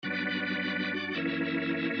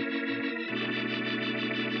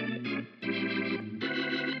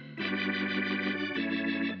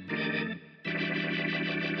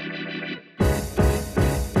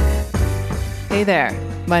Hey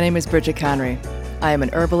there, my name is Bridget Conry. I am an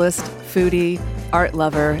herbalist, foodie, art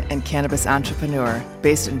lover, and cannabis entrepreneur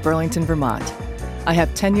based in Burlington, Vermont. I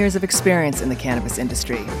have 10 years of experience in the cannabis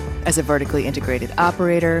industry as a vertically integrated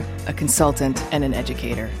operator, a consultant, and an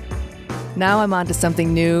educator. Now I'm on to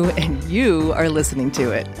something new, and you are listening to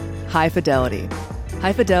it. High Fidelity.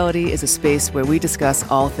 High Fidelity is a space where we discuss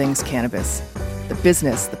all things cannabis. The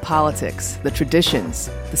business, the politics, the traditions,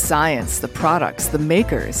 the science, the products, the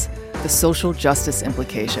makers, the social justice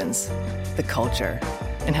implications, the culture,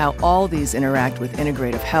 and how all these interact with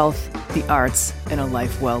integrative health, the arts, and a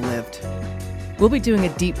life well lived. We'll be doing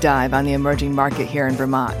a deep dive on the emerging market here in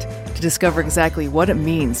Vermont to discover exactly what it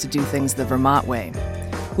means to do things the Vermont way.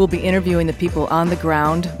 We'll be interviewing the people on the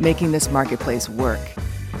ground making this marketplace work.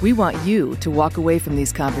 We want you to walk away from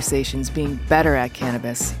these conversations being better at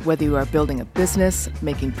cannabis, whether you are building a business,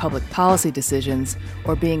 making public policy decisions,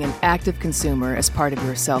 or being an active consumer as part of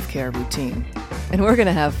your self-care routine. And we're going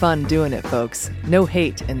to have fun doing it, folks. No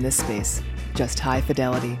hate in this space, just high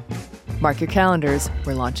fidelity. Mark your calendars,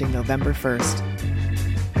 we're launching November 1st.